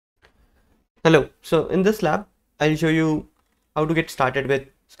Hello. So in this lab, I'll show you how to get started with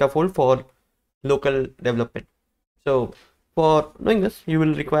Scaffold for local development. So for doing this, you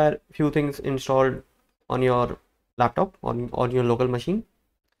will require few things installed on your laptop on your local machine.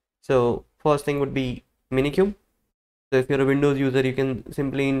 So first thing would be Minikube. So if you're a Windows user, you can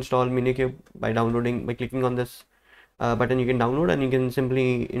simply install Minikube by clicking on this button. You can download and you can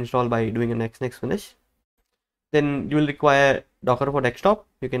simply install by doing a next finish. Then you will require Docker for desktop.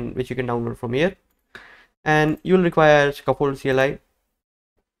 Which you can download from here, and you will require Skaffold CLI,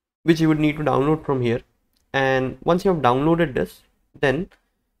 which you would need to download from here. And once you have downloaded this, then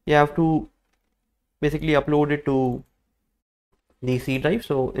you have to basically upload it to the C drive.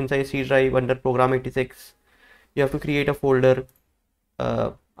 So inside C drive under program 86, you have to create a folder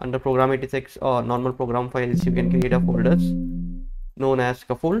under program 86 or normal program files. You can create a folders known as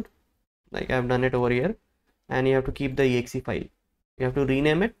Scaffold, like I've done it over here, and you have to keep the exe file. You have to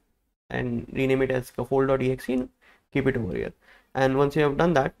rename it and rename it as scaffold.exe and keep it over here. And once you have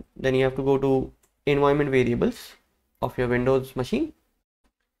done that, then you have to go to environment variables of your Windows machine,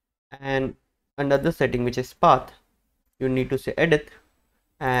 and under the setting, which is path, you need to say edit,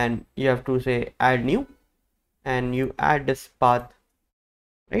 and you have to say add new, and you add this path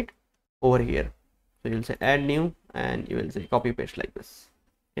right over here. So you'll say add new and you will say copy paste like this.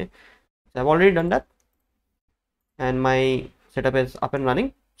 Okay, so I've already done that and my setup is up and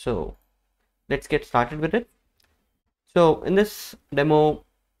running. So let's get started with it. So in this demo,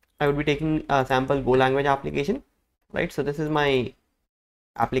 I would be taking a sample Go language application, right? So this is my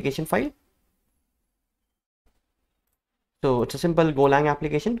application file. So it's a simple Golang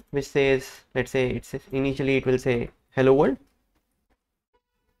application which says, let's say it's initially it will say hello world.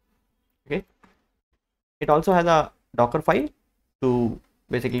 Okay. It also has a Docker file to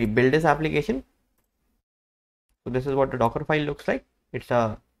basically build this application. So this is what the Docker file looks like. It's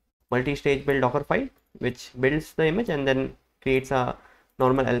a multi-stage build Docker file which builds the image and then creates a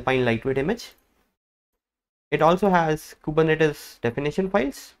normal Alpine lightweight image. It also has Kubernetes definition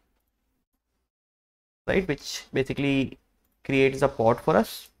files, right, which basically creates a pod for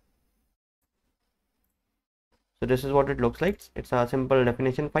us. So this is what it looks like. It's a simple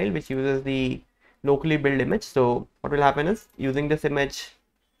definition file which uses the locally built image. So what will happen is, using this image,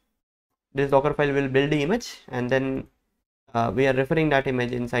 this Docker file will build the image, and then we are referring that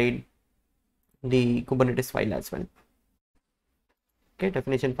image inside the Kubernetes file as well. Okay,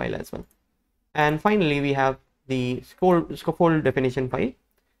 definition file as well. And finally, we have the scaffold definition file,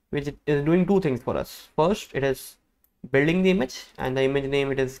 which is doing two things for us. First, it is building the image, and the image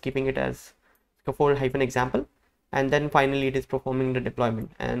name, it is keeping it as scaffold-example, and then finally it is performing the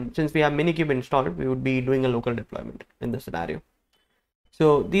deployment. And since we have Minikube installed, we would be doing a local deployment in this scenario.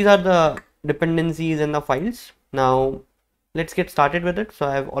 So these are the dependencies and the files. Now let's get started with it. So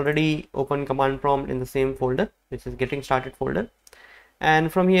I've already opened command prompt in the same folder, which is getting started folder,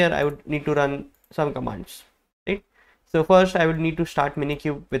 and from here I would need to run some commands, right? So first I would need to start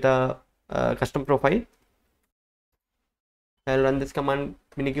Minikube with a custom profile. I'll run this command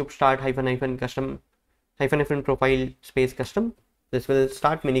Minikube start custom profile space custom. This will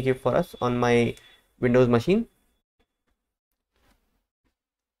start Minikube for us on my Windows machine,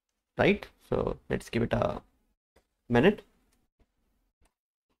 right? So let's give it a minute.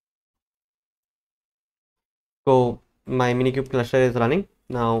 So my Minikube cluster is running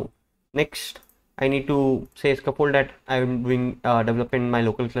now. Next, I need to say scaffold that I'm doing development in my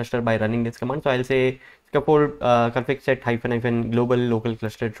local cluster by running this command. So I'll say scaffold config set -- global local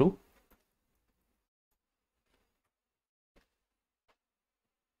cluster true.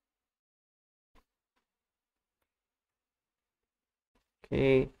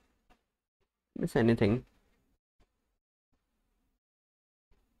 Okay, miss anything?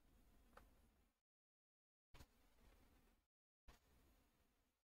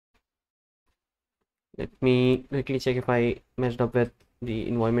 Let me quickly check if I messed up with the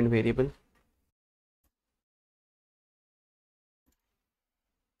environment variable.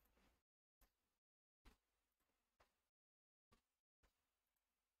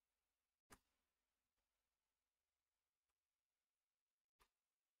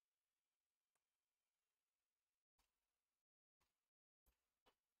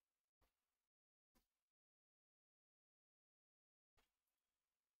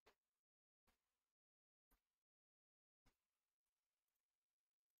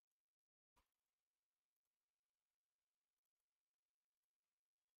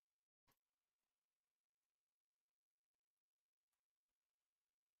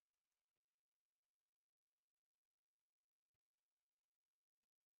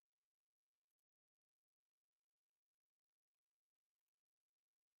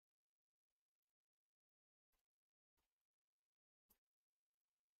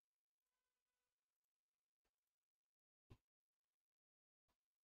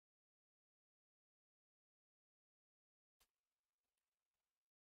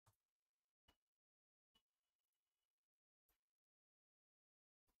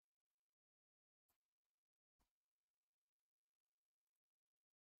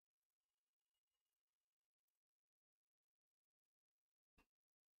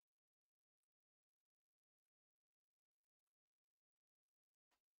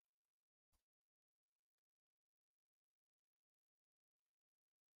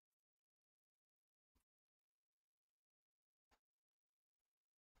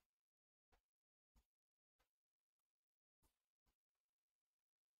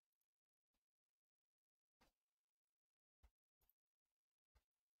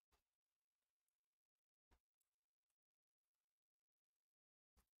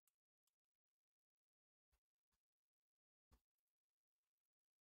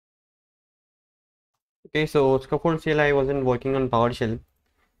 Okay, so Skaffold CLI wasn't working on PowerShell.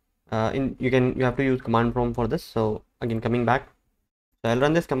 You have to use command prompt for this. So again, coming back, so I'll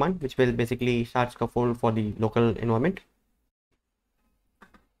run this command, which will basically start Skaffold for the local environment,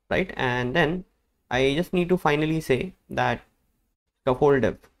 right? And then I just need to finally say that Skaffold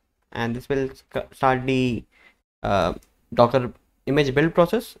dev, and this will start the uh, Docker image build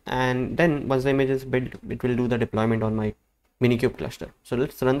process. And then once the image is built, it will do the deployment on my Minikube cluster. So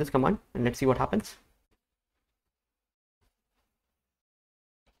let's run this command and let's see what happens.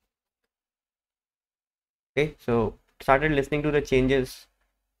 Okay, so started listening to the changes.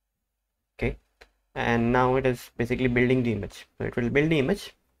 Okay, and now it is basically building the image. So it will build the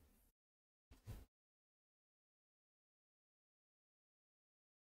image.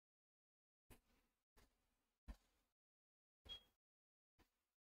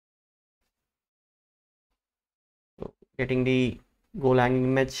 So getting the Golang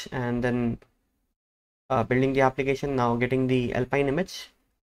image and then building the application, now getting the Alpine image,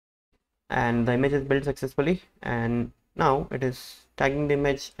 and the image is built successfully, and now it is tagging the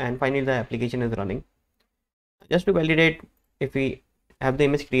image, and finally the application is running. Just to validate if we have the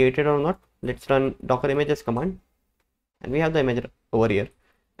image created or not, let's run docker images command, and we have the image over here.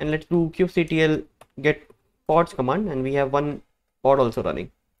 And let's do kubectl get pods command, and we have one pod also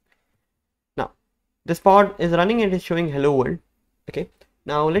running. Now this pod is running and is showing hello world. Okay,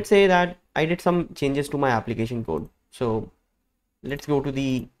 now let's say that I did some changes to my application code. So let's go to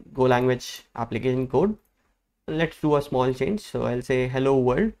the Go language application code. Let's do a small change. So I'll say hello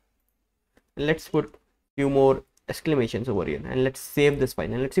world. Let's put few more exclamations over here, and let's save this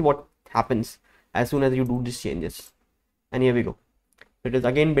file, and let's see what happens as soon as you do these changes. And here we go. It is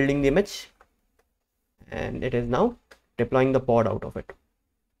again building the image, and it is now deploying the pod out of it,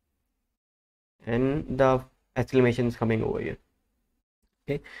 and the exclamations coming over here.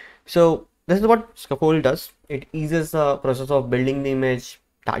 Okay, so this is what Skaffold does. It eases the process of building the image,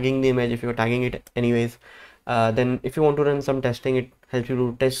 tagging the image if you're tagging it anyways. Then if you want to run some testing, it helps you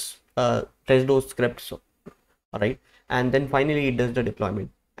to test those scripts. All right, and then finally it does the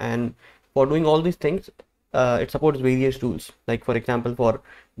deployment. And for doing all these things, it supports various tools. Like for example, for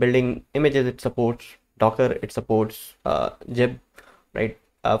building images, it supports Docker, it supports Gib, right?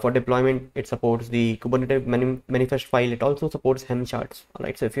 For deployment, it supports the Kubernetes manifest file. It also supports hem charts. All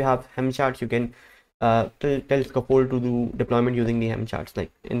right, so if you have hem charts, you can tell Scaffold to do deployment using the hem charts.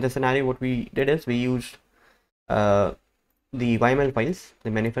 Like in this scenario, what we did is we used the YML files, the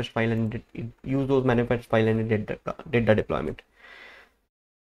manifest file, and it used those manifest file, and it did the deployment.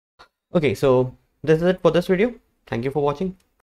 Okay, so this is it for this video. Thank you for watching.